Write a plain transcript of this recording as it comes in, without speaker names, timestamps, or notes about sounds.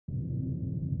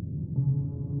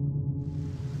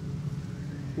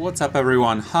What's up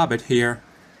everyone, Hobbit here.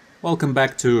 Welcome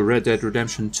back to Red Dead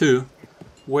Redemption 2,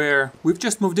 where we've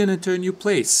just moved into a new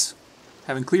place,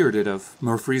 having cleared it of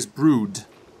Murphy's Brood.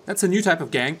 That's a new type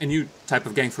of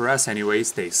gang for us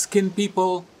anyways. They skin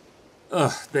people,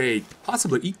 they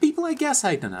possibly eat people, I guess,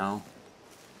 I don't know.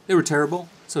 They were terrible,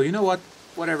 so you know what,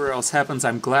 whatever else happens,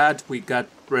 I'm glad we got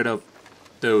rid of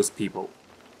those people,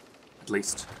 at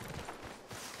least.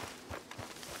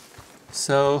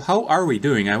 So, how are we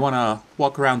doing? I want to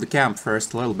walk around the camp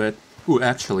first a little bit. Ooh,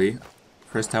 actually,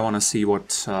 first I want to see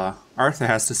what Arthur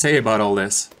has to say about all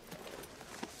this.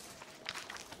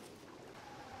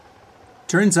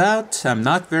 Turns out, I'm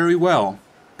not very well.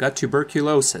 Got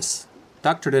tuberculosis.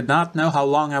 Doctor did not know how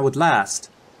long I would last.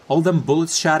 All them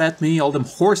bullets shot at me, all them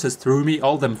horses threw me,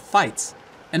 all them fights.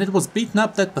 And it was beating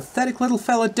up that pathetic little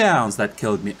fella Downs that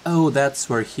killed me. Oh, that's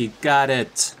where he got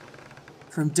it.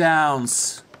 From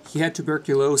Downs. He had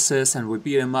tuberculosis and we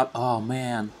beat him up. Oh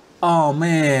man. Oh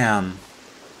man.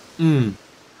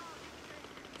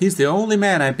 He's the only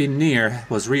man I've been near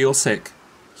was real sick.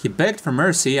 He begged for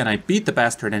mercy and I beat the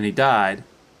bastard and he died.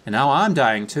 And now I'm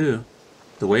dying too.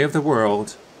 The way of the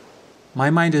world. My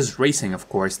mind is racing, of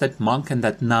course. That monk and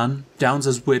that nun,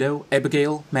 Downs' widow,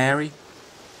 Abigail, Mary.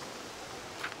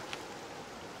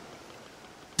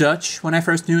 Dutch, when I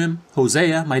first knew him.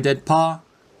 Hosea, my dead pa.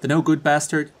 The no-good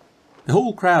bastard. The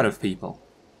whole crowd of people.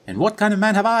 And what kind of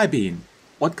man have I been?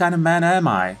 What kind of man am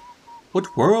I?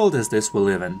 What world is this we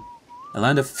live in? A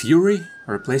land of fury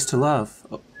or a place to love?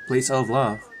 A place of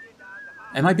love?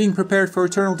 Am I being prepared for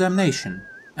eternal damnation?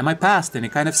 Am I past any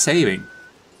kind of saving?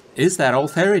 Is that all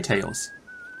fairy tales?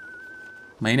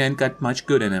 Mine ain't got much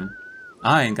good in him.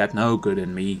 I ain't got no good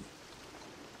in me.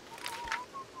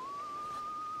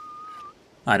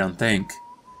 I don't think.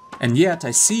 And yet I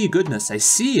see goodness, I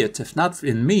see it, if not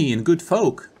in me, in good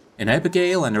folk. In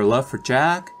Abigail and her love for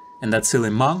Jack, and that silly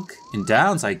monk, in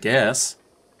Downs, I guess.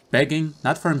 Begging,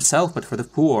 not for himself but for the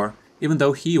poor, even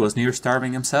though he was near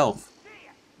starving himself.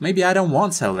 Maybe I don't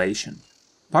want salvation.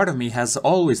 Part of me has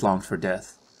always longed for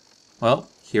death. Well,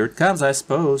 here it comes, I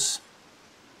suppose.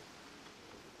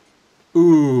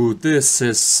 Ooh, this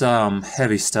is some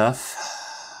heavy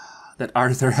stuff that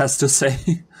Arthur has to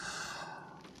say.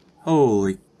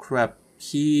 Holy crap,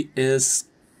 he is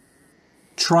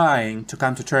trying to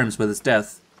come to terms with his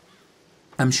death.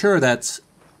 I'm sure that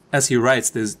as he writes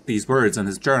these words in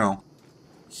his journal,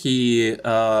 he is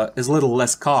a little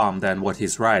less calm than what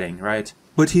he's writing, right?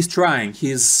 But he's trying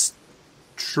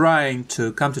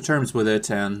to come to terms with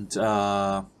it and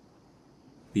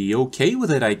be okay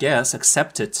with it, I guess,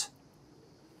 accept it.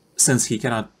 Since he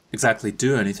cannot exactly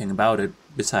do anything about it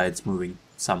besides moving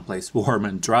someplace warm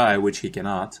and dry, which he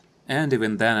cannot. And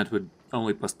even then it would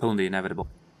only postpone the inevitable.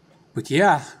 But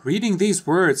yeah, reading these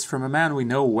words from a man we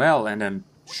know well, and I'm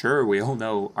sure we all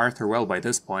know Arthur well by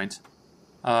this point,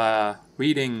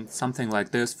 reading something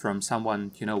like this from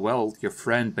someone you know well, your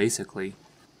friend basically,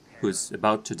 who's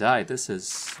about to die, this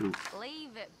is...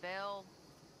 Leave it, Bill.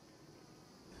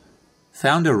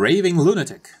 Found a raving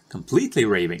lunatic, completely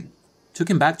raving. Took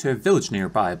him back to a village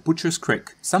nearby, Butcher's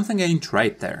Creek. Something ain't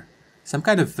right there. Some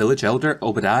kind of village elder,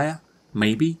 Obadiah,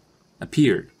 maybe,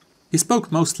 appeared. He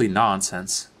spoke mostly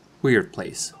nonsense. Weird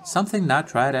place. Something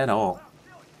not right at all.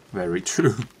 Very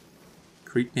true.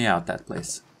 Creeped me out, that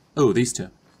place. Oh, these two.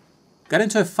 Got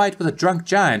into a fight with a drunk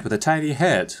giant with a tiny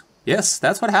head. Yes,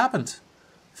 that's what happened.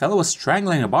 Fellow was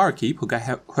strangling a barkeep who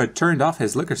had turned off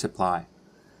his liquor supply.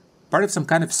 Part of some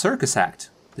kind of circus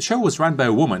act. The show was run by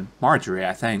a woman, Marjorie,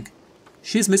 I think.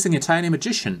 She's missing a tiny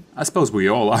magician. I suppose we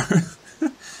all are.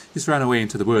 He's run away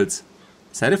into the woods.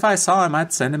 Said if I saw him,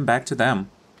 I'd send him back to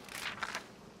them.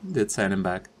 Did send him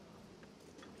back.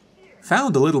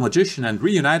 Found the little magician and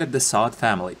reunited the Sod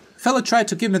family. Fella tried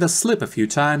to give me the slip a few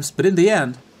times, but in the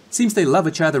end, seems they love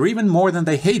each other even more than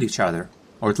they hate each other.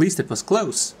 Or at least it was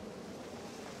close.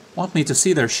 Want me to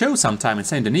see their show sometime in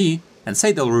Saint Denis, and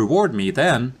say they'll reward me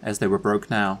then, as they were broke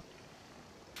now.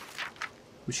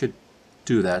 We should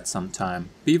do that sometime.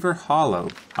 Beaver Hollow,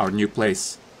 our new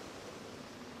place.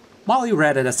 Molly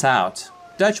ratted us out.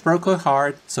 Dutch broke her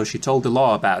heart, so she told the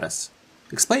law about us.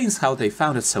 Explains how they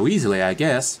found it so easily, I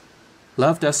guess.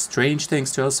 Love does strange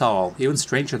things to us all, even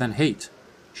stranger than hate.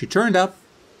 She turned up,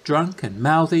 drunk and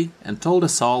mouthy, and told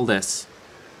us all this.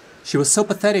 She was so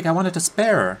pathetic I wanted to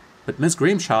spare her, but Miss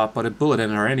Grimshaw put a bullet in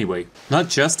her anyway. Not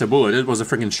just a bullet, it was a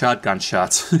friggin' shotgun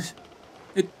shot.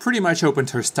 It pretty much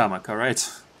opened her stomach,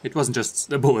 alright? It wasn't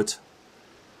just a bullet.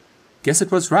 Guess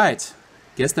it was right.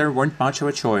 Guess there weren't much of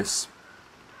a choice.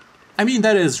 I mean,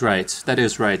 that is right. That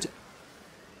is right.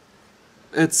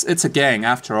 It's a gang,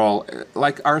 after all.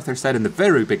 Like Arthur said in the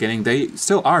very beginning, they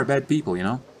still are bad people, you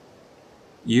know?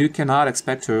 you cannot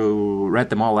expect to rat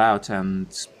them all out and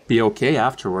be okay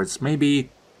afterwards. Maybe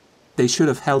they should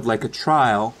have held like a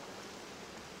trial.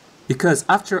 Because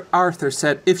after Arthur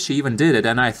said if she even did it,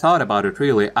 and I thought about it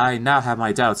really, I now have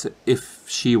my doubts if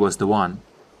she was the one.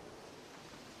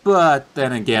 But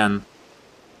then again,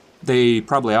 they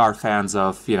probably are fans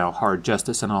of, you know, hard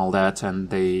justice and all that, and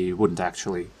they wouldn't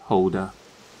actually hold a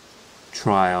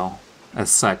trial as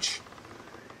such.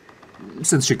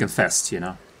 Since she confessed, you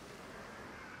know.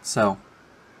 So.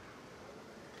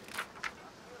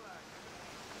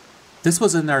 This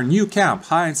was in our new camp,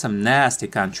 high in some nasty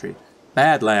country.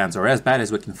 Badlands, or as bad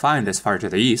as we can find this far to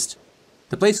the east.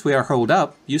 The place we are holed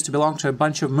up used to belong to a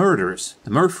bunch of murderers, the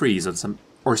Murphys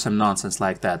or some nonsense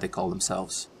like that they call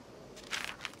themselves.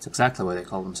 It's exactly what they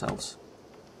call themselves.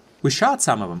 We shot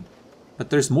some of them, but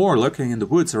there's more lurking in the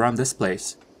woods around this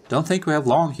place. Don't think we have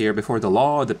long here before the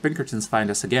law or the Pinkertons find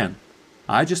us again.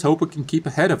 I just hope we can keep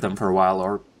ahead of them for a while,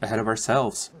 or ahead of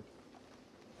ourselves.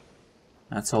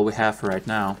 That's all we have for right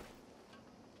now.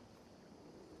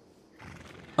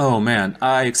 Oh man,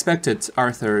 I expected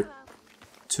Arthur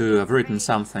to have written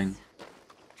something.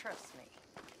 Trust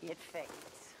me, it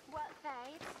fades. What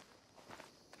fades?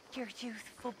 Your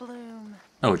youthful bloom.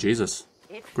 Oh Jesus.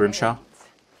 It Grimshaw? fades,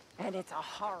 and it's a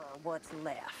horror what's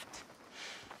left.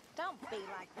 Don't be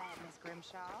like that, Miss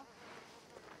Grimshaw.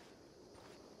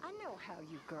 I know how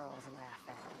you girls laugh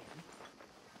at me.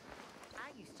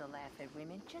 I used to laugh at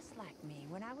women just like me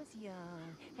when I was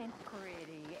young and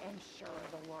pretty and sure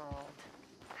of the world.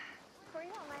 We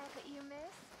don't laugh at you,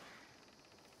 miss.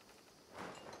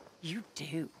 You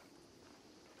do.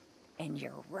 And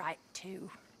you're right, too.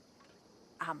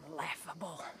 I'm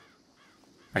laughable.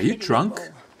 Are you drunk?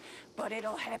 Pitiable, but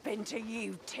it'll happen to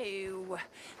you, too.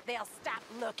 They'll stop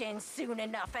looking soon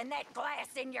enough, and that glass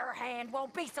in your hand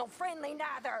won't be so friendly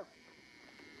neither.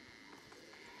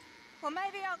 Well,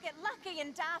 maybe I'll get lucky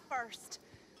and die first.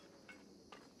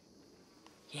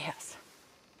 Yes.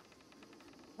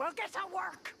 Well, get to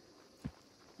work.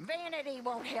 Vanity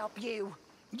won't help you,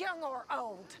 young or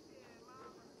old.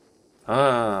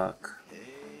 Fuck.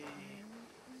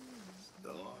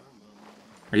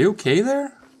 Are you okay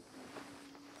there?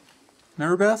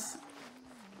 Maribeth?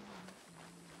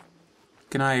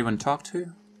 Can I even talk to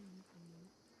you?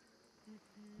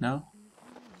 No?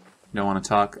 Don't want to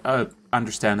talk?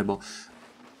 Understandable.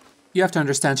 You have to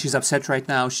understand she's upset right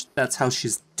now. That's how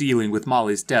she's dealing with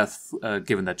Molly's death,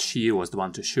 given that she was the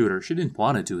one to shoot her. She didn't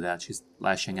want to do that. She's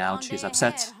lashing out. She's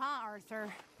upset. Huh,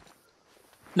 Arthur?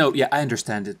 No, yeah, I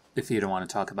understand it if you don't want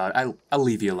to talk about it. I'll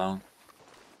leave you alone.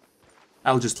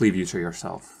 I'll just leave you to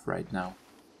yourself right now.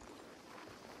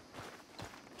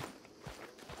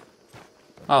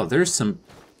 Oh, there's some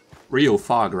real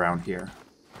fog around here.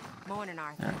 Morning,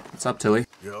 Arthur. Yeah, what's up, Tilly?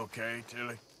 You okay,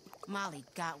 Tilly? Molly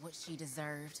got what she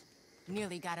deserved.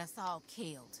 Nearly got us all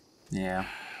killed. Yeah.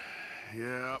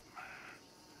 Yep.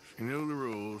 She knew the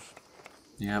rules.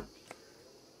 Yep.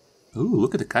 Ooh,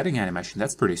 look at the cutting animation.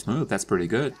 That's pretty smooth. That's pretty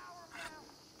good.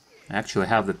 I actually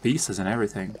have the pieces and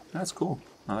everything. That's cool.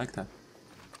 I like that.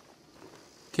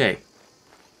 Okay.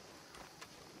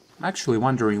 I'm actually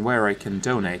wondering where I can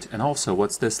donate, and also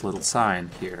what's this little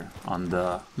sign here on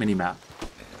the minimap?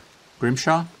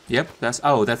 Grimshaw? Yep, that's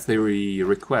the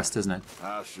request, isn't it?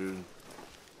 I should.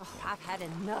 Oh, I've had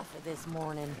enough of this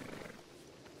morning.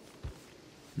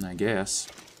 I guess.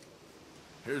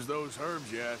 Here's those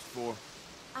herbs you asked for.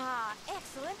 Ah,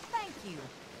 excellent, thank you.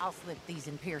 I'll slip these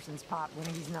in Pearson's pot when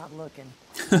he's not looking.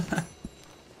 Do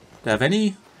I have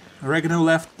any oregano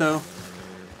left, though?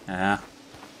 Ah,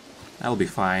 that'll be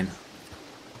fine.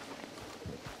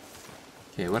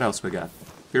 Okay, what else we got?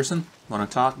 Pearson, want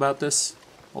to talk about this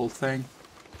whole thing?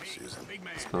 Susan. Big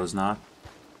man. Suppose not.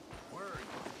 Worried.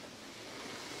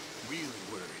 Really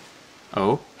worried.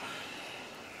 Oh?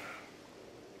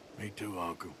 Me too,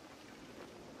 Uncle.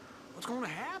 What's going to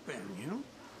happen, you know?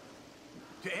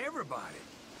 To everybody.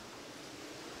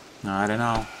 I don't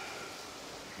know.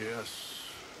 Yes.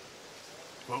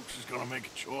 Folks is gonna make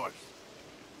a choice.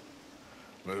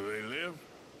 Whether they live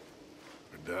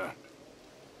or die.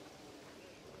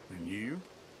 And you?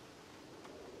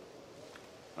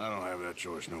 I don't have that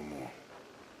choice no more.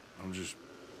 I'm just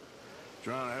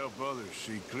trying to help others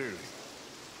see clearly.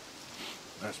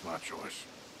 That's my choice.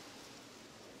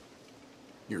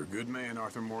 You're a good man,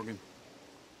 Arthur Morgan.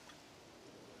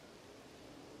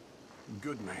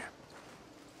 Good man.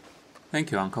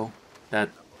 Thank you, Uncle. That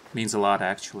means a lot,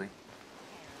 actually.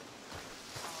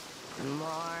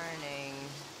 Morning.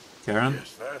 Karen?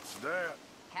 Yes, that's that.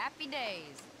 Happy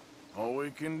days. All we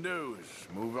can do is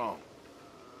move on.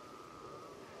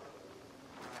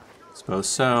 Suppose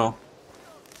so.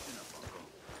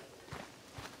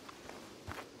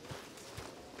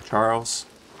 Charles.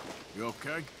 You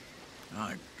okay?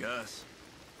 I guess.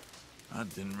 I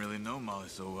didn't really know Molly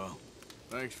so well.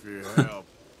 Thanks for your help.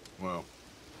 Well,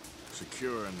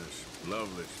 securing this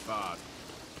lovely spot.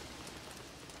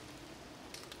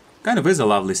 Kind of is a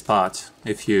lovely spot,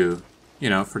 if you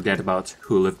know, forget about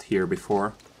who lived here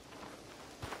before.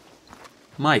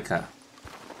 Micah.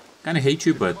 Kinda hate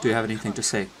you, but do you have anything to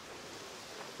say?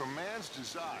 For man's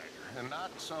desire, and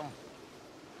not some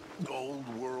old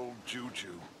world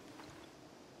juju.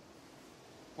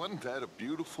 Wasn't that a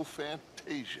beautiful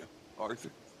fantasia,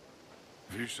 Arthur?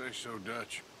 If you say so,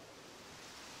 Dutch.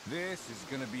 This is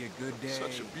gonna be a good day.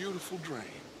 Such a beautiful dream.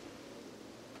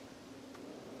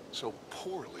 So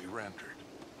poorly rendered.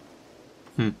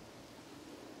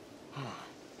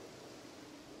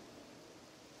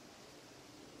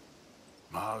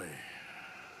 Molly,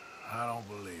 I don't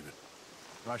believe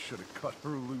it. I should have cut her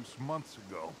loose months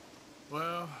ago.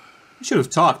 Well, You should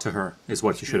have talked to her, is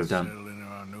what you should have done. settled into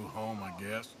our new home, I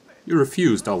guess. You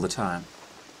refused all the time.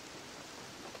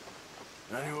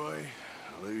 Anyway,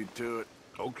 I'll leave you to it.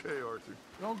 Okay, Arthur.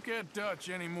 Don't get Dutch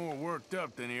any more worked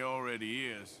up than he already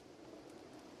is.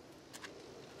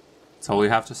 That's all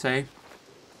you have to say?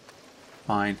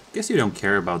 Fine. Guess you don't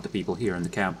care about the people here in the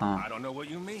camp, huh? I don't know what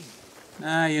you mean.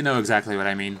 Nah, you know exactly what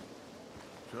I mean.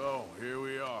 So, here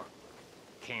we are.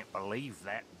 Can't believe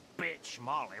that bitch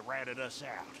Molly ratted us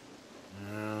out.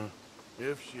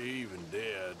 If she even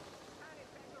did.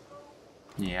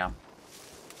 Yeah.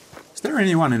 Is there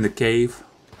anyone in the cave?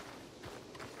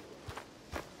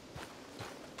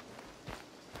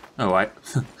 Oh,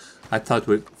 I thought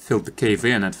we filled the cave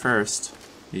in at first.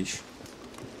 Eesh.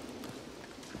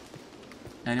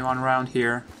 Anyone around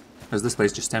here? Or is this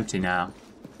place just empty now?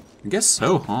 I guess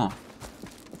so, huh?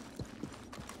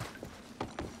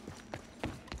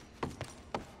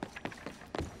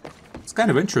 It's kind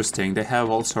of interesting. They have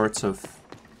all sorts of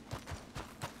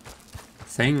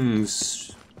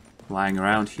things lying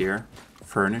around here.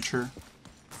 Furniture,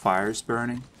 fires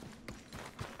burning.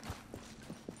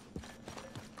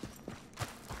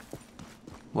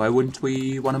 Why wouldn't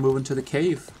we want to move into the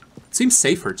cave? It seems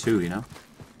safer too, you know?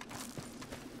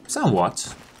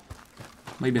 Somewhat.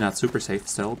 Maybe not super safe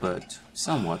still, but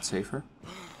somewhat safer.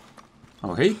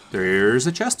 Oh hey, there's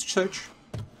a chest to search.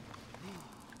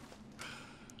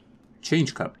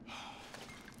 Change cup.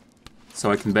 So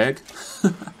I can beg?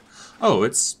 Oh,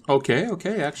 it's okay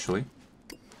actually.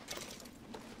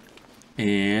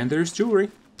 And there's jewelry.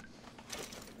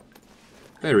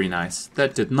 Very nice.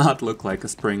 That did not look like a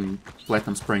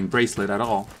platinum spring bracelet at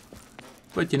all.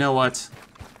 But you know what?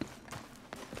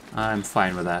 I'm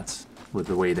fine with that, with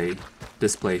the way they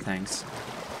display things.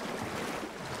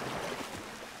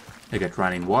 I got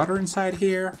running water inside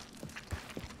here.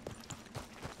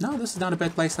 No, this is not a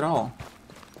bad place at all.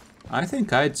 I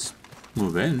think I'd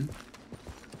move in.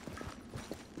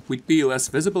 We'd be less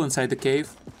visible inside the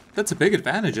cave. That's a big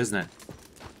advantage, isn't it?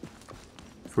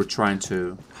 If we're trying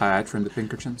to hide from the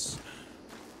Pinkertons.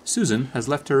 Susan has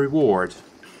left her reward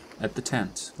at the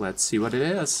tent. Let's see what it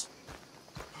is.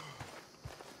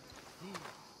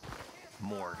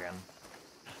 Morgan.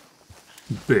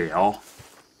 Bill.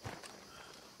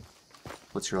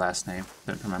 What's your last name?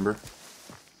 Don't remember.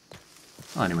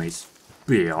 Well, anyways,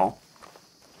 Bill.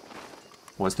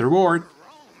 What's the reward?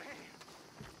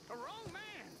 A wrong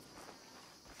man.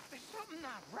 There's something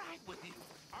not right with you.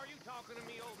 Are you talking to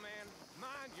me, old man?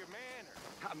 Mind your manners.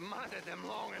 I've minded them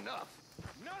long enough.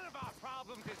 None of our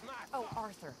problems is my Oh, fault.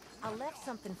 Arthur, I left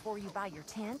something for you by your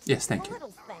tent. Yes, thank you. A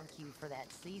little thank you for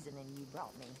that seasoning you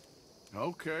brought me.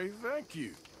 Okay, thank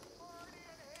you.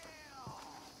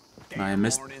 I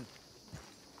missed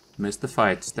the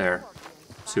fights there,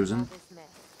 Susan.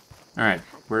 Alright,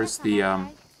 where's the,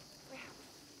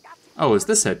 Oh, is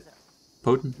this it?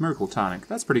 Potent Miracle Tonic.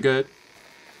 That's pretty good.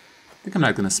 I think I'm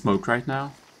not gonna smoke right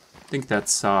now. I think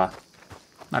that's, not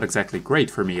exactly great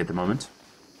for me at the moment.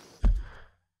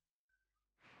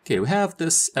 Okay, we have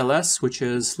this LS, which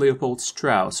is Leopold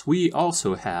Strauss. We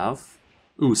also have...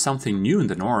 Ooh, something new in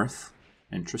the north.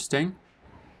 Interesting.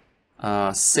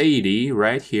 Sadie,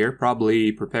 right here,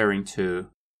 probably preparing to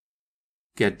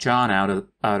get John out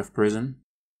of prison.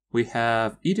 We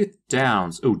have Edith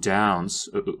Downs. Oh, Downs.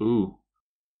 Ooh.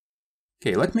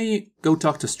 Okay, let me go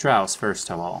talk to Strauss first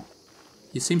of all.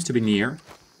 He seems to be near.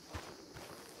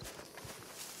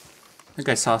 I think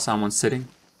I saw someone sitting.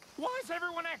 Why is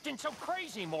everyone acting so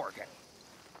crazy, Morgan?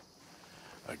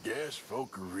 I guess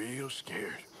folk are real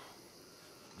scared.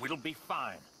 We'll be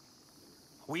fine.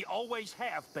 We always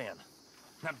have been.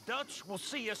 Now Dutch will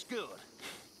see us good.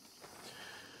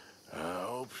 I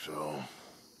hope so.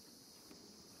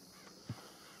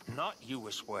 Not you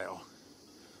as well.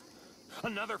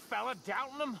 Another fella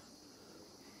doubting them?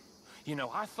 You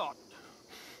know, I thought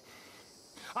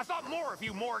more of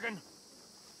you, Morgan.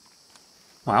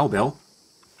 Wow, Bill.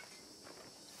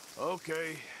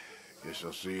 Okay. Guess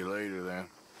I'll see you later then.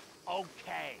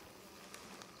 Okay.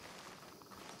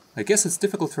 I guess it's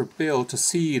difficult for Bill to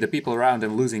see the people around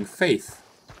him losing faith.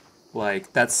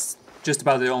 Like, that's just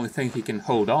about the only thing he can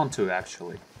hold on to,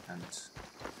 actually. And...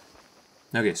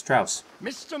 okay, Strauss.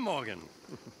 Mr. Morgan.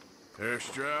 Herr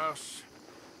Strauss.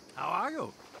 How are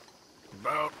you?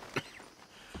 About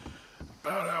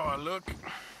how I look.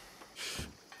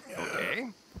 Okay.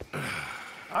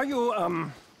 Are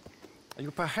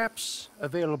you perhaps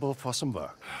available for some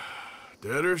work?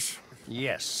 Debtors?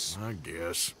 Yes. I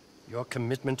guess. Your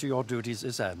commitment to your duties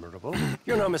is admirable.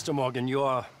 You know, Mr. Morgan,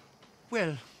 you're...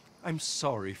 well, I'm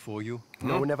sorry for you.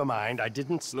 No, never mind. I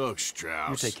didn't... Look, Strauss.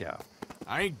 You take care.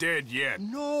 I ain't dead yet.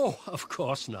 No, of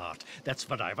course not. That's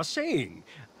what I was saying.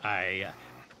 The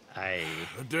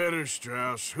debtor,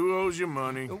 Strauss. Who owes you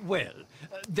money? Well,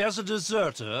 there's a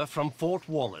deserter from Fort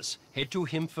Wallace. Head to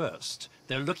him first.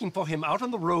 They're looking for him out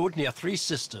on the road near Three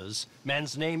Sisters.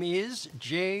 Man's name is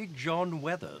J. John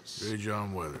Weathers. J.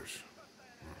 John Weathers.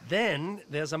 Then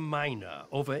there's a miner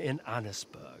over in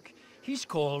Annesburg. He's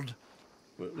called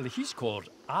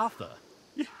Arthur.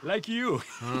 Like you.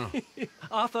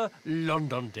 Arthur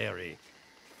Londonderry.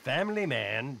 Family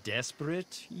man,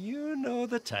 desperate, you know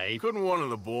the type. Couldn't one of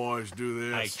the boys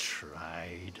do this? I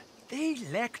tried. They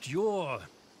lacked your...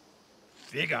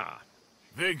 vigor.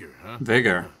 Vigor, huh?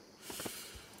 Vigor.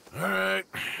 All right.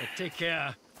 Take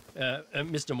care,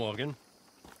 Mr. Morgan.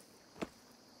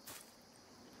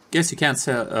 Guess you can't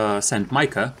send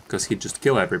Micah, because he'd just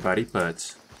kill everybody,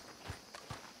 but...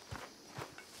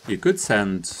 you could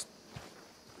send...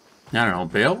 I don't know,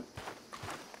 Bill?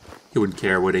 He wouldn't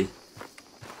care, would he?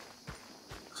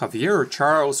 Javier or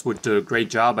Charles would do a great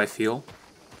job, I feel.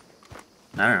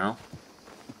 I don't know.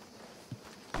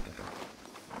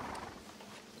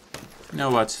 You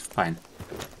know what? Fine.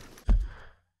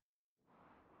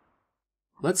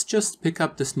 Let's just pick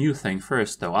up this new thing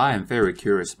first, though. I am very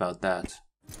curious about that.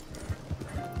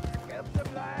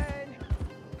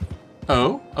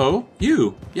 Oh,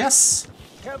 you! Yes!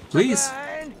 Please!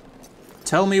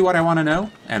 Tell me what I want to know,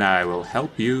 and I will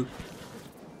help you.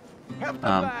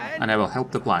 And I will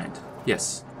help the blind.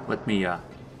 Yes, let me,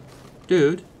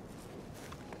 dude.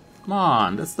 Come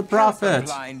on, that's the prophet.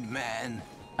 Blind man.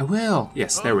 I will.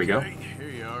 Yes, there we go. Okay, here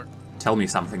you are. Tell me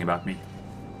something about me.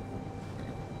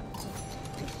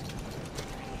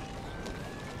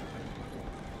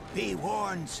 Be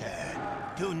warned, sir.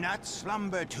 Do not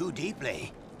slumber too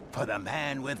deeply, for the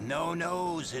man with no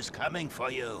nose is coming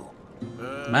for you.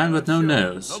 Man with no Sure.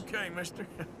 nose. Okay, mister.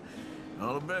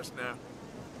 All the best now.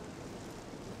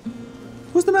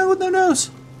 Who's the man with no nose?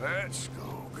 Let's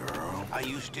go, girl. Are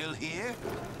you still here?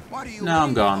 What are you No, I'm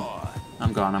waiting gone. for?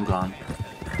 I'm gone.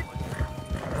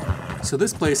 So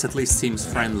this place at least seems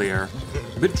friendlier.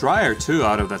 A bit drier too,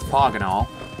 out of that fog and all.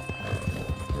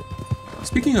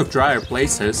 Speaking of drier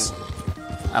places,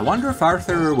 I wonder if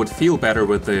Arthur would feel better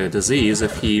with the disease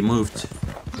if he moved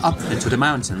up into the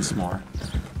mountains more.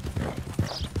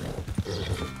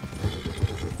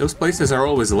 Those places are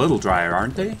always a little drier,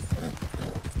 aren't they?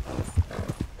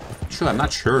 Actually, I'm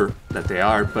not sure that they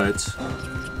are, but...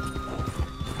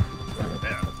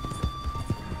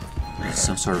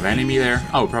 some sort of enemy there?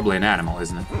 Oh, probably an animal,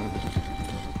 isn't it?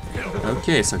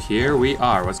 Okay, so here we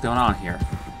are. What's going on here?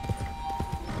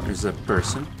 There's a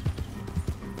person.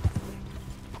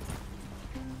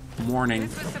 Mourning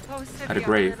This was supposed to at a be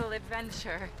grave. our little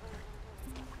adventure.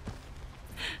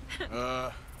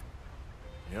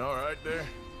 You all right there?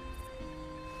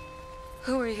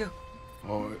 Who are you?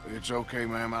 Oh, it's okay,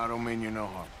 ma'am. I don't mean you no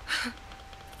harm.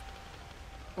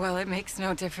 Well, it makes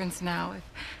no difference now.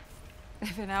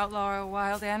 If an outlaw or a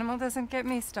wild animal doesn't get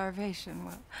me starvation,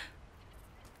 well...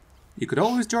 You could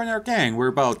always join our gang. We're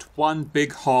about one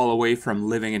big haul away from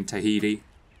living in Tahiti.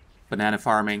 Banana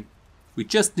farming. We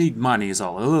just need money is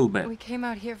all, a little bit. We came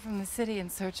out here from the city in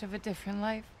search of a different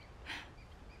life.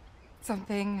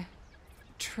 Something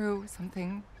true,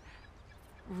 something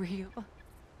real.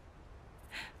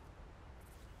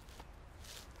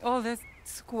 All this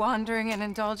squandering and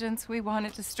indulgence, we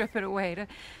wanted to strip it away, to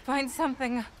find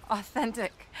something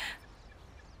authentic.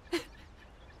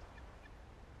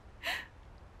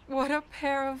 What a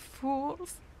pair of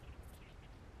fools.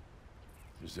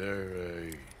 Is there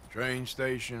a train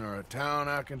station or a town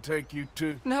I can take you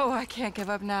to? No, I can't give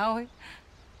up now.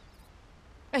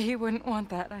 He wouldn't want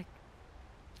that.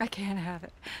 I can't have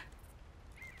it.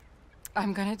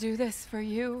 I'm gonna do this for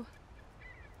you,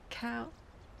 Cal.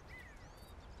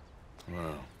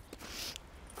 Well,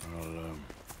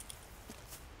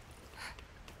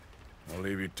 I'll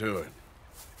leave you to it.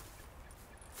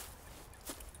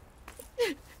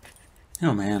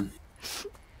 Oh man.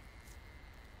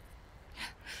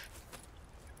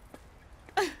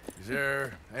 Is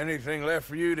there anything left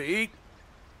for you to eat?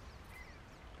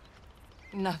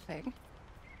 Nothing.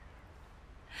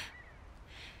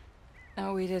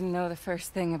 No, we didn't know the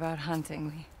first thing about hunting.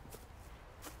 We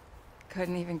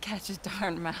couldn't even catch a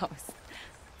darn mouse.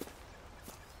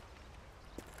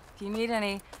 If you need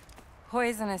any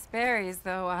poisonous berries,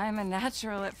 though, I'm a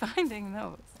natural at finding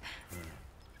those.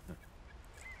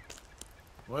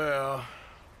 Well,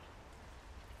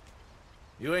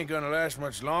 you ain't gonna last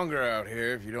much longer out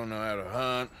here if you don't know how to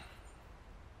hunt.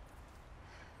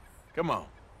 Come on.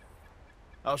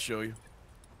 I'll show you.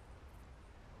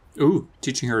 Ooh,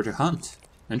 teaching her to hunt.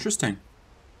 Interesting.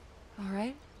 All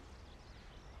right.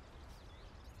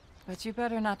 But you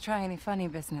better not try any funny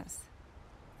business.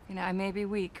 You know, I may be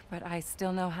weak, but I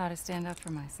still know how to stand up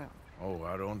for myself. Oh,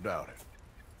 I don't doubt it.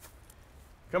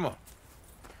 Come on.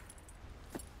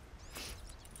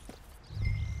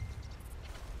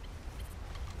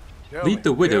 Lead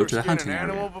the widow to the hunting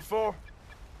area. area. Before?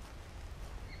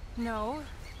 No.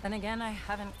 Then again, I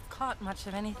haven't caught much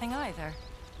of anything either.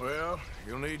 Well,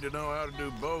 you'll need to know how to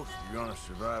do both if you're gonna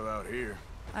survive out here.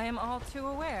 I am all too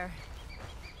aware.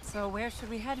 So where should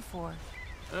we head for?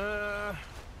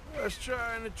 Let's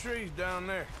try in the trees down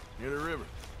there, near the river.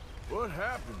 What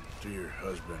happened to your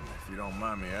husband, if you don't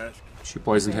mind me asking? She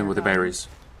poisoned him with the berries.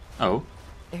 Oh?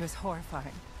 It was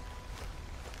horrifying.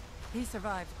 He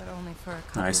survived, but only for a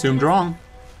couple I assumed days. wrong.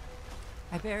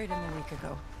 I buried him a week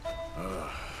ago.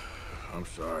 I'm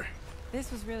sorry. This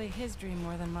was really his dream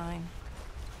more than mine.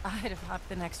 I'd have hopped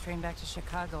the next train back to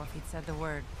Chicago if he'd said the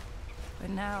word.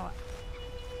 But now,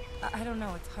 I don't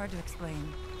know, it's hard to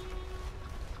explain.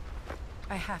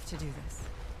 I have to do this.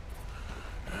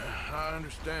 I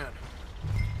understand.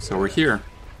 So we're here.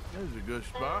 This is a good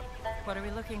spot. What are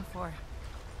we looking for?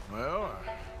 Well,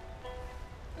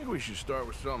 I think we should start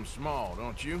with something small,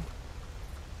 don't you?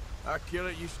 I kill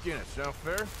it, you skin it. Sound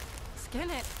fair? Skin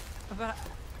it? But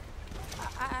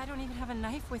I don't even have a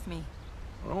knife with me.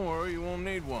 Don't worry, you won't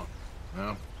need one.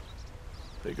 Now,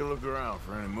 take a look around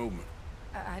for any movement.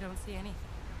 I don't see anything.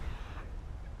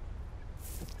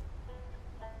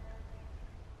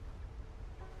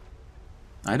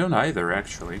 I don't either,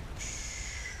 actually.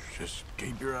 Shh, just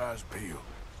keep your eyes peeled.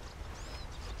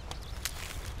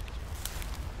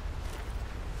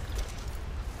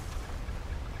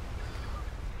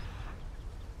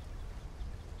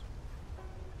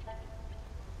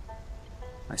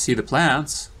 I see the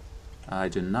plants. I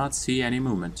do not see any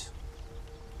movement.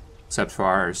 Except for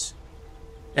ours.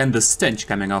 And the stench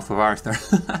coming off of Arthur.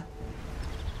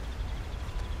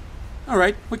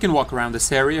 Alright, we can walk around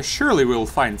this area. Surely we'll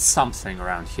find something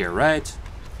around here, right?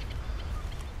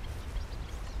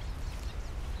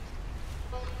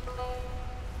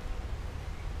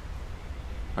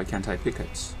 Why can't I pick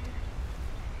it?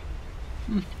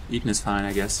 Eating is fine,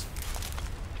 I guess.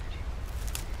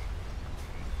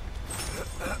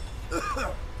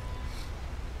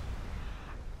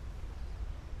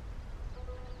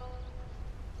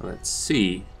 Let's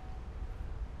see.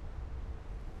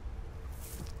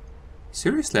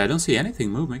 Seriously, I don't see anything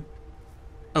moving.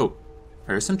 Oh,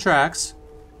 there are some tracks.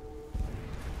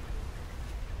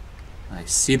 I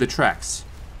see the tracks.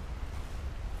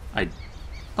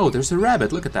 Oh, there's a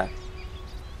rabbit, look at that.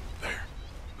 There,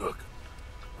 look,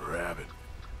 a rabbit.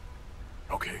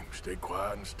 Okay, stay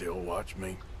quiet and still, watch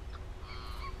me.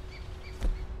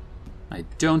 I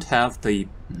don't have the...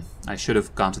 I should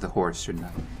have gone to the horse, shouldn't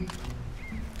I?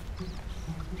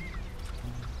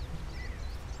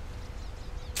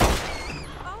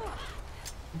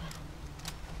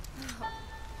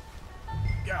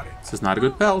 Got it. This is not a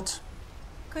good belt.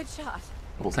 Good shot.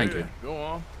 Well, thank you. Go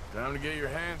on. Time to get your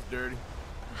hands dirty.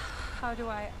 How do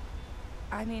I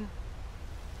mean...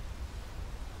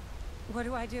 What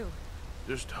do I do?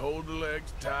 Just hold the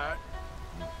legs tight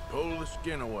and pull the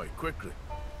skin away quickly.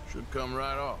 Should come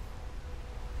right off.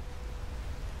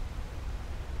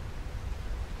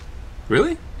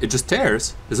 Really? It just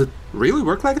tears? Does it really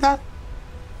work like that?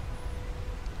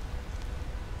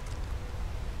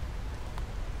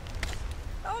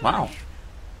 Oh Wow.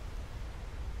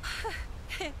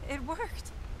 It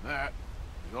worked. That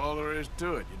is all there is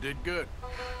to it. You did good.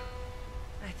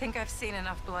 I think I've seen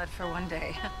enough blood for one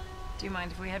day. Do you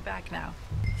mind if we head back now?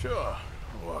 Sure.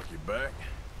 I'll walk you back.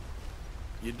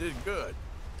 You did good.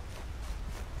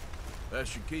 That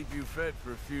should keep you fed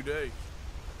for a few days.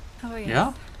 Oh, yes.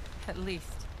 Yeah? At least.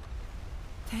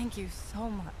 Thank you so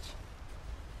much.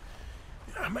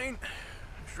 I mean,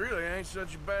 This really ain't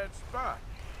such a bad spot.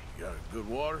 You got a good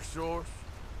water source.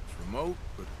 It's remote,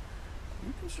 but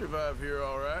you can survive here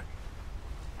all right.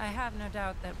 I have no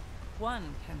doubt that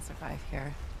one can survive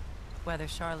here. Whether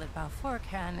Charlotte Balfour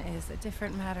can is a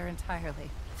different matter entirely.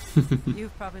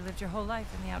 You've probably lived your whole life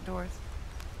in the outdoors.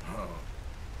 Oh,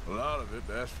 a lot of it,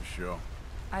 that's for sure.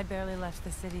 I barely left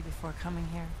the city before coming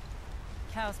here.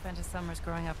 Cal spent his summers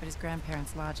growing up at his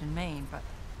grandparents' lodge in Maine, but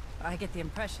I get the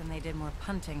impression they did more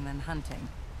punting than hunting.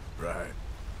 Right.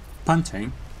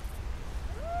 Punting?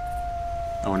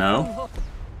 Oh no.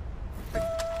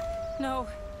 No,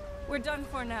 we're done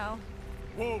for now.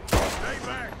 Whoa, stay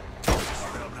back!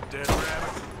 Smell the dead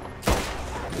rabbit.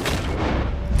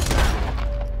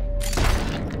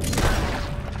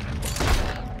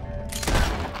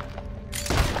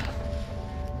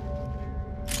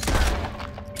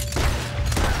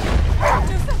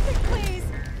 Do something, please!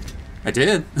 I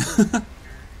did. Oh,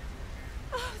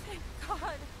 thank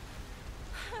God.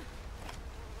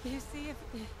 You see,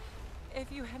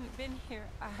 if you hadn't been here,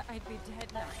 I'd be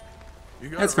dead now.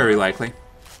 That's very likely.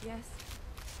 Yes.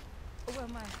 Well,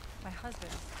 my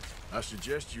husband. I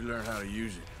suggest you learn how to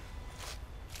use it.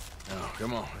 Now,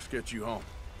 come on, let's get you home.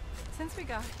 Since we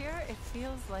got here, it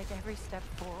feels like every step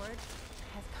forward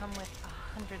has come with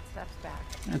 100 steps back.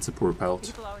 That's a poor pelt.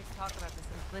 People always talk about the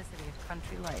simplicity of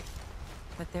country life,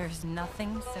 but there's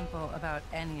nothing simple about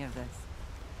any of this.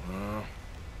 Well,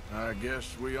 I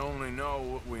guess we only know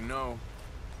what we know.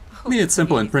 I mean, it's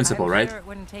simple in principle, I'm right? sure it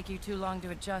wouldn't take you too long to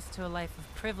adjust to a life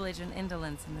of privilege and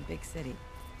indolence in the big city.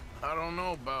 I don't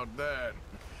know about that.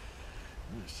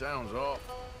 It sounds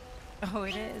awful. Oh,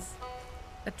 it is.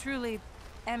 A truly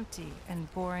empty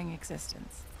and boring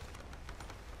existence.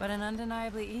 But an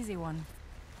undeniably easy one.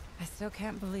 I still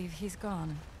can't believe he's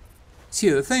gone. See,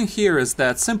 the thing here is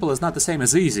that simple is not the same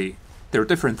as easy. They're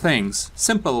different things.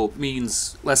 Simple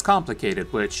means less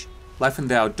complicated, which life in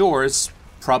the outdoors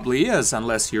probably is,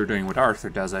 unless you're doing what Arthur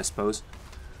does, I suppose.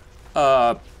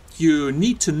 You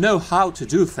need to know how to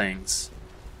do things.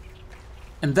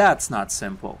 And that's not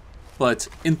simple. But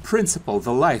in principle,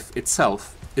 the life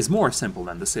itself is more simple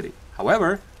than the city.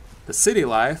 However, the city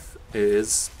life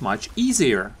is much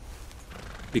easier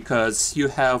because you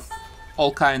have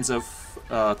all kinds of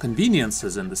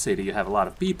conveniences in the city. You have a lot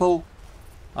of people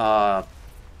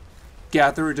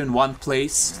gathered in one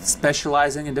place,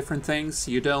 specializing in different things.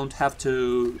 You don't have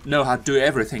to know how to do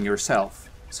everything yourself.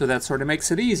 So that sort of makes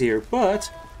it easier,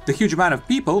 but the huge amount of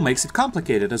people makes it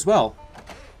complicated as well.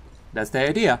 That's the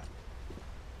idea.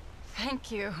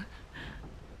 Thank you.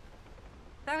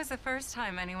 That was the first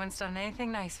time anyone's done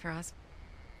anything nice for us.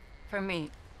 For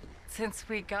me, since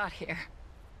we got here.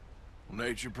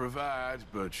 Nature provides,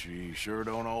 but she sure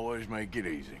don't always make it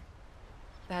easy.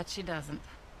 That she doesn't.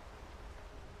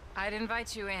 I'd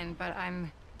invite you in, but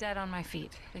I'm dead on my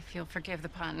feet, if you'll forgive the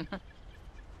pun.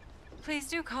 Please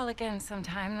do call again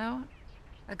sometime, though.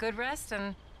 A good rest,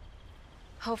 and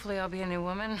hopefully I'll be a new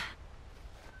woman.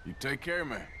 You take care,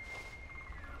 man.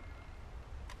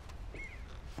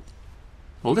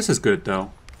 Well, this is good,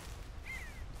 though.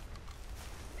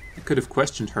 I could have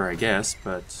questioned her, I guess,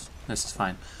 but this is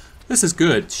fine. This is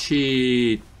good.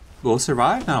 She will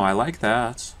survive now. I like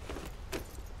that.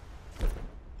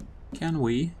 Can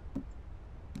we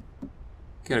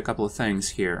get a couple of things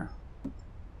here?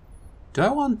 Do I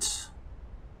want...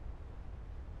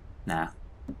 Nah.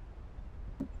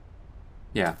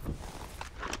 Yeah.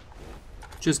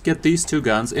 Just get these two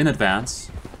guns in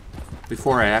advance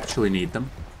before I actually need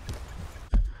them.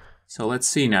 So let's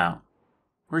see now.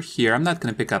 We're here. I'm not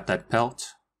gonna pick up that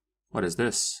pelt. What is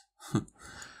this?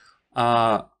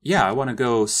 Yeah, I want to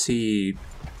go see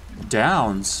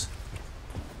Downs.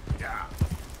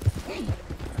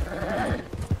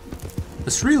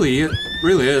 This really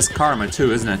is karma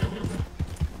too, isn't it?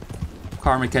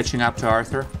 Karma catching up to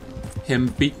Arthur. Him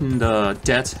beating the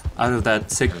death out of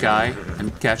that sick guy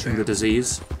and catching the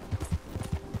disease.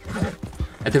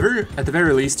 At the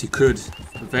very least, he could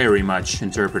very much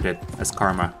interpret it as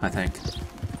karma, I think.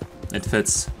 It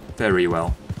fits very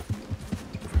well.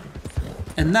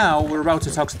 And now we're about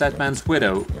to talk to that man's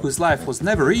widow, whose life was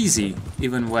never easy,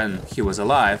 even when he was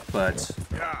alive, but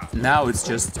now it's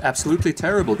just absolutely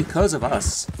terrible because of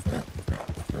us. I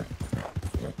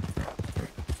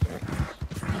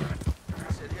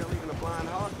said, hell, even a blind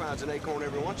hog finds an acorn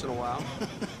every once in a while.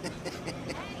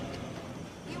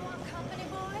 You want company,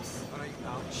 boys?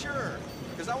 Sure,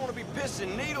 because I want to be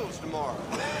pissing needles tomorrow.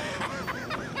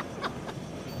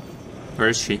 Where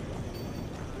is she?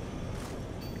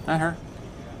 Not her.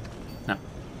 No.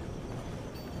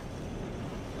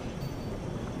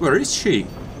 Where is she?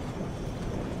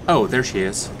 Oh, there she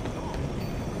is.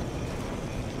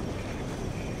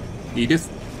 Edith?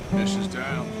 Mrs.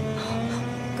 Down.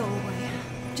 Go away.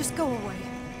 Just go away.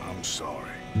 I'm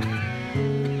sorry.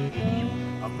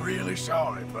 I'm really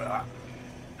sorry, but I...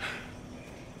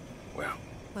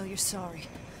 Well, you're sorry.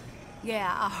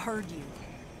 Yeah, I heard you.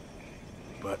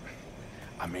 But,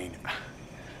 I mean...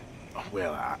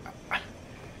 Well,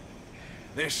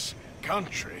 this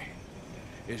country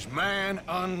is man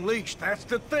unleashed. That's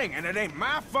the thing, and it ain't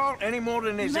my fault any more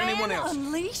than it's anyone else's. Man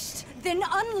unleashed? Then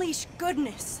unleash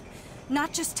goodness.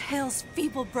 Not just hell's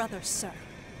feeble brothers, sir.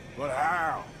 But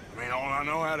how? I mean, all I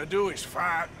know how to do is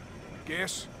fight, I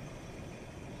guess.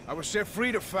 I was set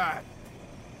free to fight.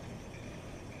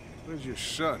 Where's your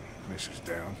son, Mrs.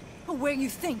 Downs? Where you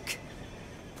think?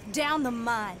 Down the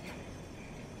mine.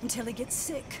 Until he gets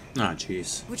sick. Ah,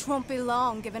 jeez. Which won't be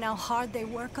long, given how hard they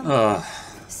work him.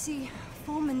 See,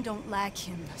 foremen don't like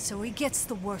him, so he gets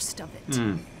the worst of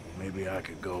it. Maybe I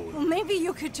could go with... Well, maybe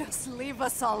you could just leave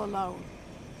us all alone.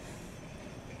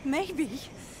 Maybe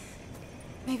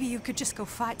you could just go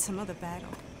fight some other battle.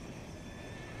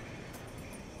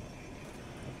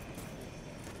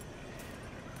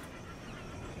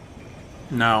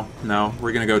 No,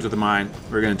 we're gonna go to the mine.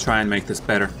 We're gonna try and make this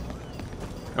better.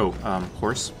 Oh,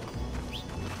 horse.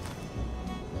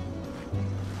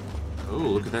 Oh,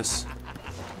 look at this.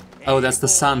 Oh, that's the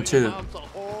sun, too.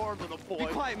 Be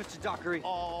quiet, Mr. Dockery.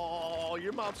 Oh,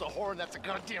 your mom's a whore, and that's a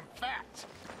goddamn fact.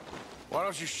 Why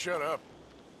don't you shut up?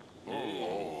 Oh,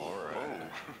 all right.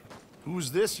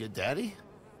 Who's this, your daddy?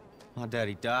 My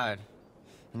daddy died.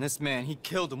 And this man, he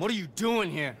killed him. What are you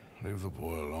doing here? Leave the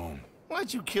boy alone.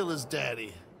 Why'd you kill his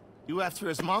daddy? You after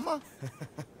his mama?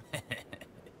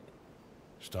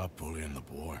 Stop bullying the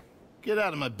boy. Get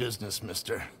out of my business,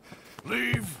 mister.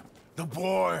 Leave the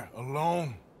boy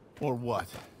alone. Or what?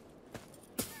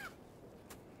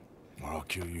 Or I'll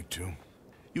kill you too.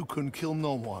 You couldn't kill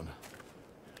no one.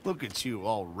 Look at you,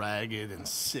 all ragged and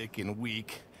sick and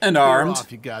weak. And Clear armed.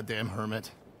 off, you goddamn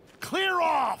hermit. Clear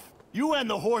off! You and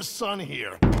the horse son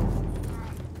here.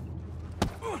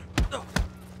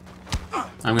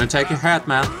 I'm gonna take your hat,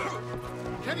 man.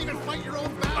 Can't even fight your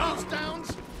own battles,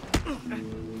 Downs?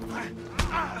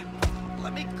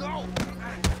 Let me go.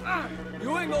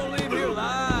 You ain't gonna leave here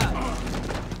alive.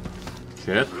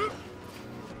 Shit.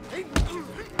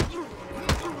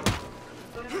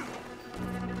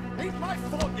 Ain't my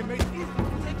fault you made me.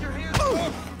 Take your hands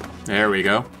off. There we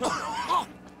go.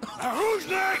 Now who's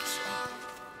next?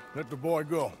 Let the boy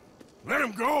go. Let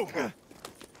him go.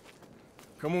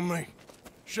 Come with me.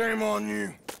 Shame on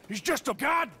you. He's just a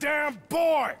goddamn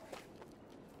boy.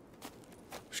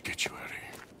 Let's get you out of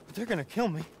here. They're gonna kill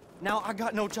me. Now I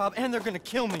got no job and they're gonna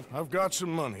kill me. I've got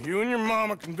some money. You and your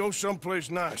mama can go someplace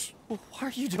nice. Well, why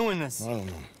are you doing this? I don't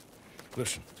know.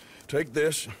 Listen, take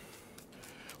this.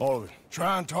 All of it.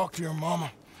 Try and talk to your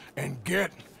mama and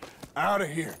get out of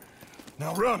here.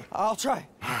 Now run. I'll try.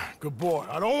 Good boy.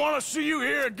 I don't want to see you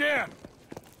here again.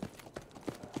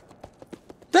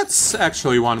 That's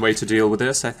actually one way to deal with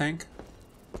this, I think.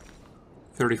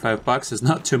 35 bucks is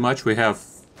not too much. We have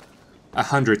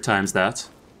 100 times that.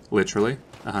 Literally,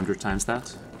 100 times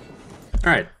that.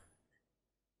 Alright.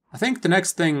 I think the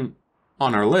next thing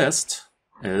on our list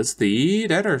is the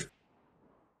debtor.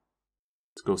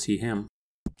 Let's go see him.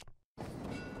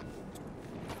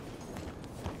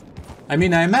 I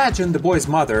mean, I imagine the boy's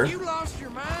mother, You lost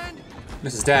your mind?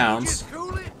 Mrs. Downs,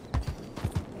 Cool it?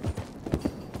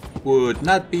 would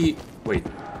not be... Wait,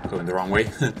 going the wrong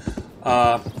way.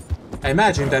 I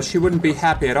imagine that she wouldn't be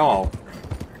happy at all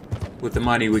with the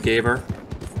money we gave her.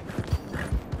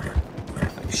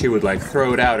 She would, like,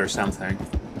 throw it out or something.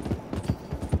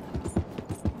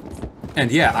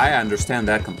 And yeah, I understand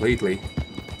that completely.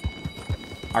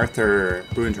 Arthur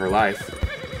ruined her life.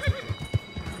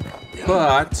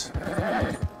 But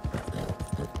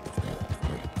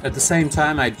at the same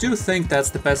time, I do think that's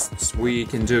the best we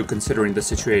can do considering the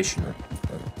situation.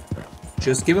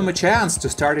 Just give him a chance to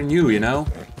start anew, you know?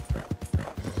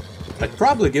 I'd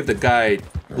probably give the guy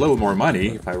a little more money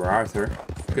if I were Arthur,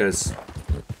 because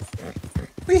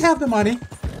we have the money.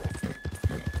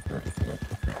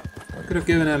 Could have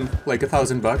given him like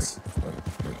 $1,000 bucks.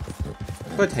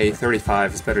 But hey,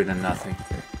 35 is better than nothing.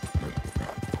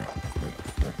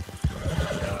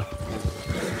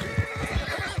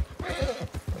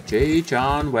 J.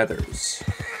 John Weathers.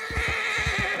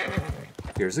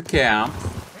 Here's a camp.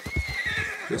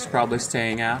 He's probably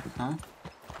staying out, huh?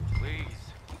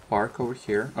 Park over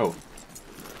here. Oh.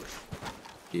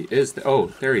 He is the... Oh,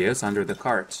 there he is, under the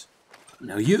cart.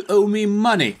 Now you owe me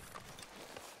money!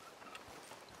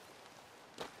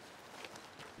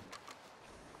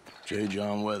 J.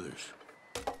 John Weathers.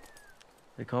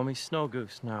 They call me Snow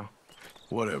Goose now.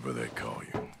 Whatever they call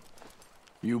you.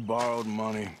 You borrowed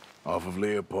money off of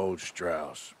Leopold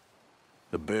Strauss.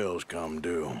 The bills come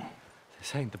due.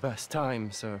 This ain't the best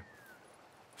time, sir.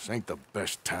 This ain't the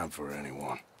best time for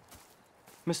anyone.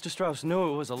 Mr. Strauss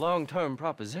knew it was a long-term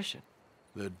proposition.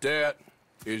 The debt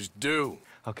is due.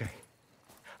 Okay.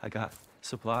 I got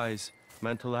supplies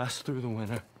meant to last through the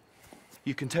winter.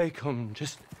 You can take them,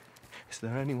 just... Is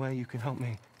there any way you can help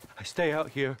me? I stay out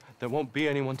here, there won't be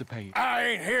anyone to pay you. I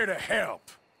ain't here to help.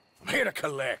 I'm here to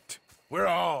collect. We're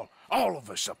all of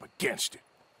us up against it.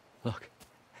 Look,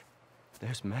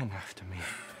 there's men after me.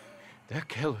 They're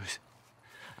killers.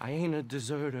 I ain't a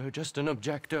deserter, just an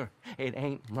objector. It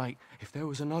ain't right. If there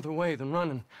was another way than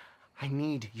running, I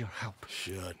need your help.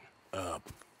 Shut up.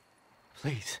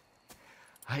 Please.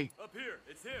 Up here,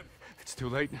 it's him. It's too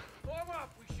late. Form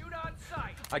up, we shoot on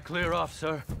sight. I clear off,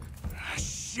 sir.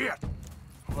 Shit.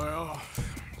 Well,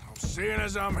 seeing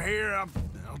as I'm here, I'll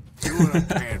do what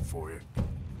I can for you.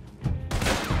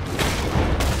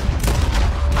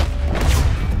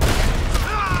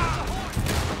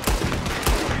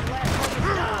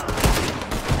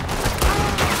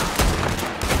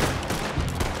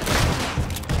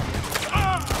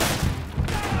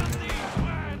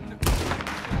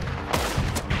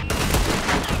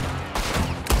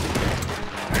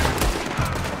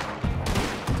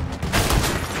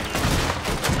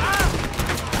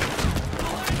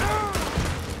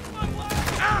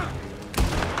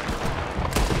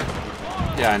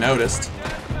 Yeah, I noticed.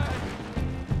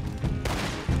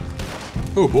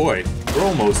 Oh boy, we're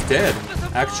almost dead,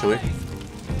 actually.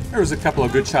 There was a couple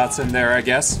of good shots in there, I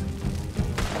guess.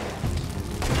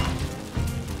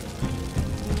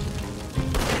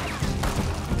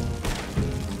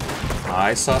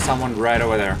 I saw someone right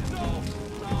over there.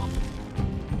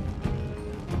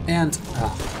 And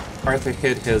Arthur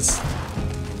hit his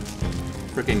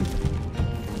freaking...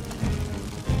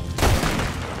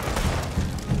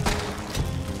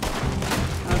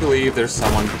 I believe there's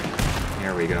someone.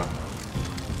 Here we go.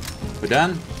 We're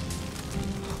done?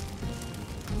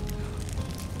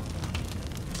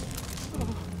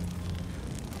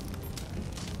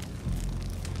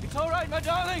 It's all right, my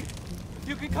darling.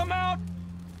 You can come out.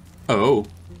 Oh,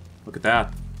 look at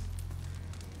that.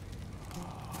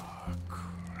 Oh,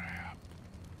 crap.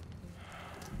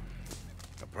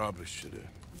 I probably should have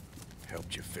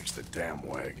helped you fix the damn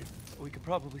wagon. We could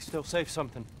probably still save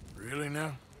something. Really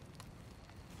now?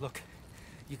 Look,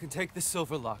 you can take this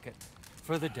silver locket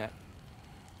for the debt.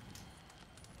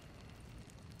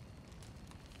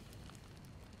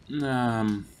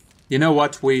 You know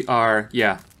what? We are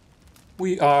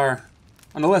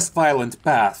on a less violent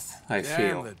path, I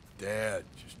feel. Damn the dad.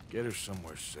 Just get her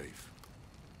somewhere safe.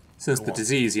 Since Go the on.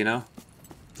 disease, you know?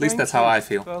 At least that's how I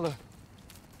feel. Fella.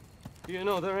 You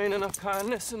know, there ain't enough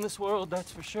kindness in this world,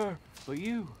 that's for sure. But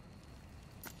you...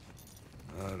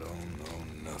 I don't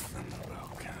know nothing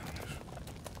about kindness.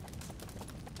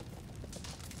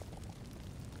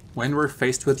 When we're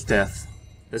faced with death,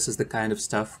 this is the kind of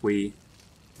stuff we...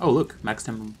 Oh look,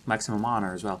 maximum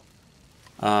honor as well.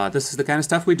 This is the kind of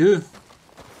stuff we do.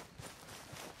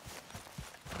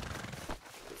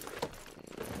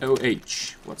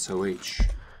 OH. What's OH?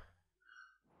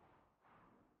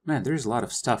 Man, there's a lot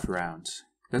of stuff around.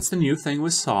 That's the new thing we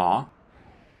saw.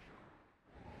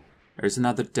 There's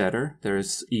another debtor.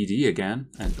 There's ED again.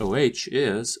 And OH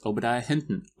is Obadiah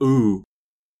Hinton. Ooh.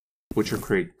 Butcher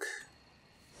Creek.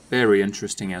 Very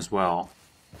interesting as well.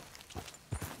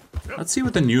 Let's see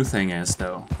what the new thing is,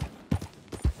 though.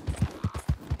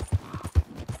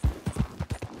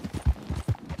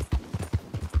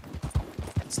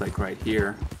 It's like right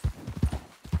here.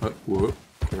 Oh, whoa,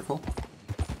 careful.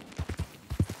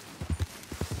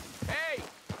 Hey!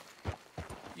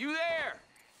 You there?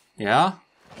 Yeah?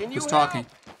 Can you Who's talking?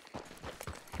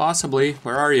 Possibly.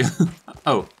 Where are you?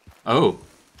 Oh. Oh.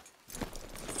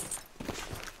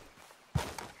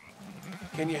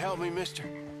 Can you help me, mister?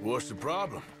 What's the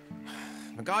problem?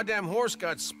 My goddamn horse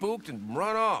got spooked and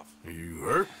run off. Are you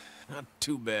hurt? Not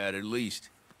too bad, at least.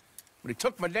 But he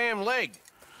took my damn leg.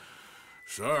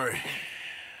 Sorry.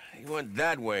 He went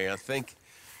that way, I think.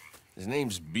 His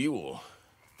name's Buell.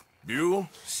 Buell?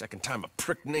 Second time a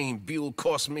prick named Buell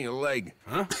cost me a leg.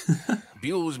 Huh?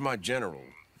 Buell was my general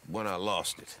when I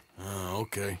lost it. Oh,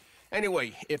 okay.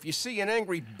 Anyway, if you see an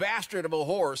angry bastard of a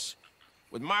horse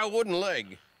with my wooden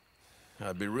leg,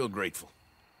 I'd be real grateful.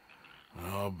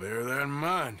 I'll bear that in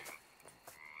mind.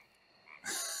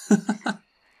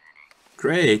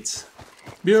 Great.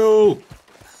 Buell!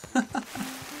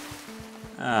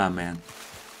 Ah, man.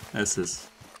 This is...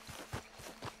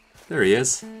 There he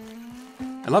is.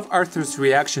 I love Arthur's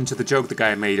reaction to the joke the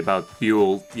guy made about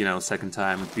Buell, you know, second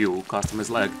time Buell cost him his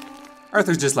leg.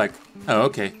 Arthur's just like, oh,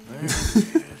 okay.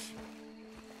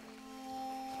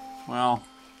 Well,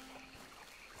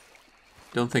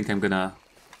 don't think I'm gonna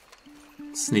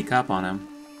sneak up on him.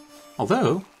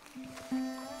 Although,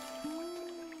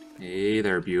 hey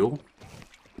there, Buell.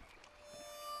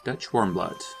 Dutch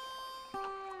Warmblood.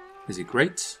 Is he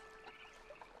great?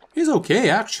 He's okay,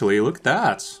 actually. Look at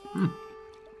that.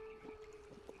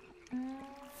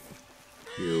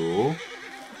 Buell.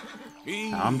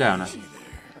 Calm down.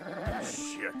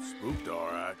 Shit, spooked all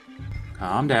right.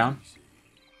 Calm down.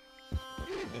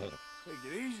 Take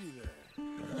it easy there.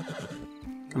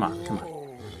 Come on, come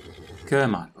on.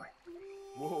 Come on, boy.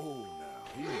 Whoa, now,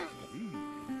 easy.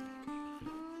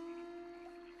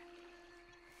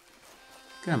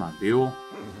 Come on, Buell.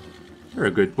 You're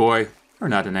a good boy. You're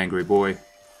not an angry boy.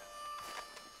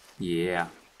 Yeah.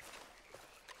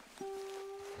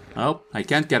 Oh, I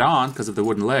can't get on because of the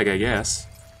wooden leg, I guess.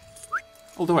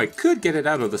 Although I could get it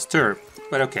out of the stirrup,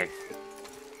 but okay.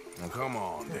 Now come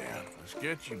on, Dan. Let's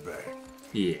get you back.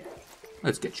 Yeah,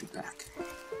 let's get you back.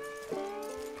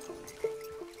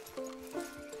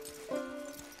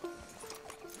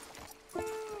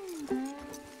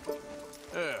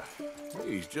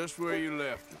 He's just where you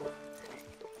left him.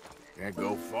 Can't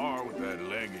go far with that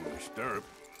leg in your stirrup.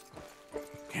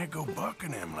 Can't go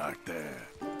bucking him like that.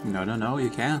 No, you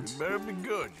can't. You better be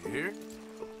good, you hear?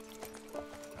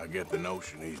 I get the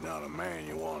notion he's not a man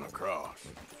you want to cross.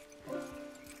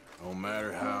 No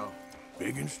matter how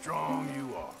big and strong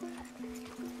you are.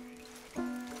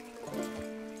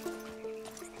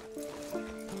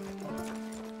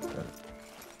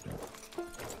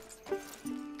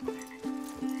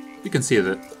 You can see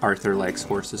that Arthur likes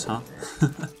horses, huh?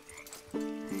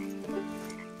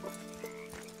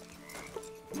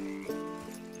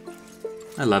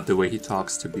 I love the way he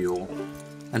talks to Buell.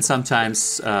 And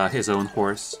sometimes his own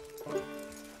horse.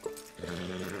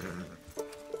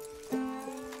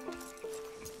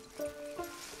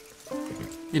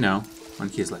 You know, when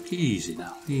he's like, easy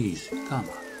now, easy, come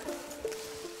on.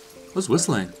 Who's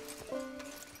whistling?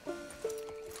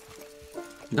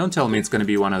 Don't tell me it's gonna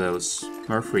be one of those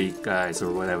Murphy guys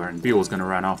or whatever and Buell's gonna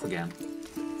run off again.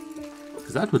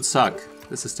 Because that would suck.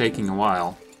 This is taking a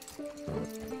while.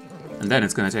 And then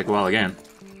it's gonna take a while again.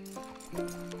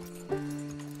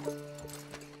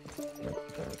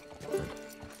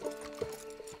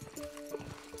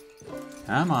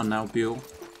 Come on now, Buell.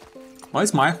 Why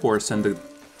is my horse and the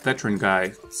veteran guy,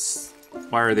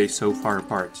 why are they so far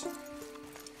apart?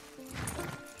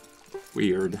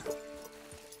 Weird.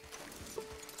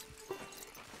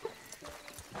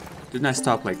 Didn't I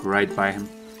stop like right by him?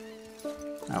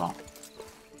 Oh well.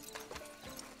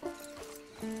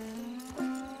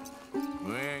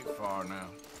 We ain't far now.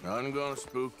 Nothing gonna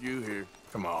spook you here.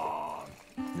 Come on.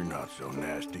 You're not so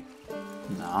nasty.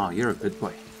 No, you're a good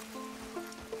boy.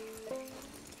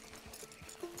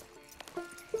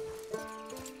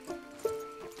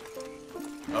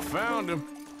 I found him.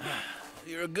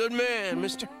 You're a good man,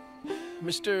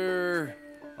 Mr.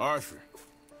 Arthur.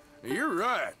 You're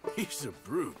right. He's a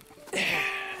brute.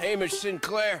 Hamish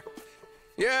Sinclair.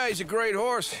 Yeah, he's a great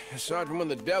horse, aside from when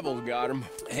the devil got him.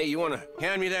 Hey, you want to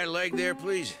hand me that leg there,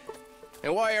 please?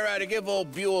 And while you're at it, give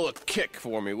old Buell a kick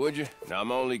for me, would you? No,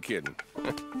 I'm only kidding.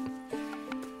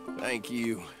 Thank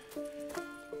you.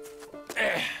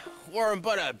 Weren't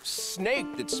but a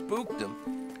snake that spooked him.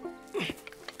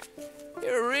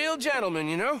 You're a real gentleman,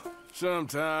 you know?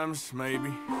 Sometimes,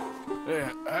 maybe.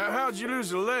 Yeah, how'd you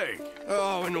lose a leg?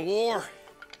 Oh, in the war.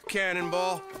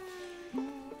 Cannonball.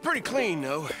 Pretty clean,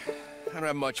 though. I don't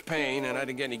have much pain, and I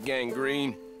didn't get any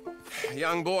gangrene. A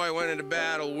young boy went into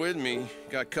battle with me,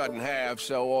 got cut in half,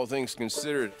 so all things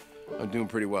considered, I'm doing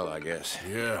pretty well, I guess.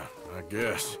 Yeah, I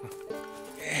guess.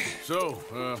 So,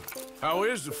 how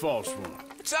is the false one?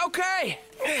 It's okay.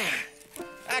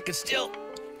 I can still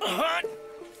hunt,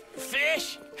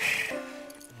 fish,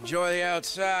 enjoy the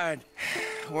outside.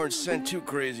 Weren't sent too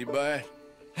crazy by it.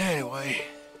 Anyway,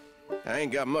 I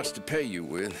ain't got much to pay you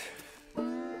with.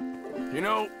 You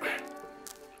know,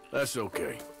 that's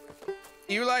okay.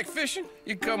 You like fishing?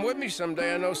 You come with me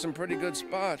someday. I know some pretty good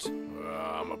spots.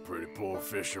 I'm a pretty poor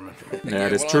fisherman.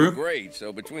 That is well, true. I'm great,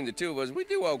 so between the two of us, we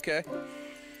do okay.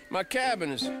 My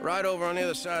cabin is right over on the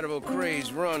other side of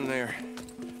O'Creagh's Run there.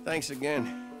 Thanks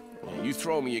again. You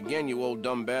throw me again, you old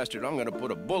dumb bastard, I'm gonna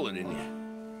put a bullet in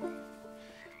you.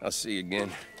 I'll see you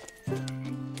again.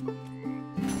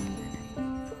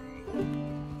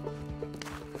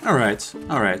 Alright,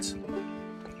 alright.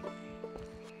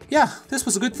 Yeah, this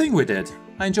was a good thing we did.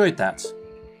 I enjoyed that.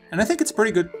 And I think it's a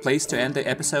pretty good place to end the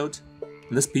episode.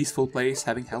 In this peaceful place,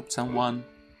 having helped someone.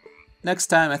 Next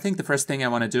time, I think the first thing I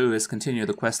want to do is continue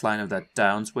the questline of that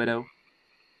Downs widow.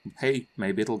 hey,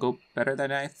 maybe it'll go better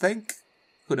than I think.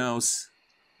 Who knows?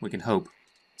 We can hope.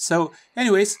 So,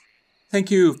 anyways,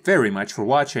 thank you very much for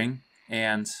watching,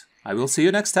 and I will see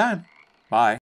you next time. Bye.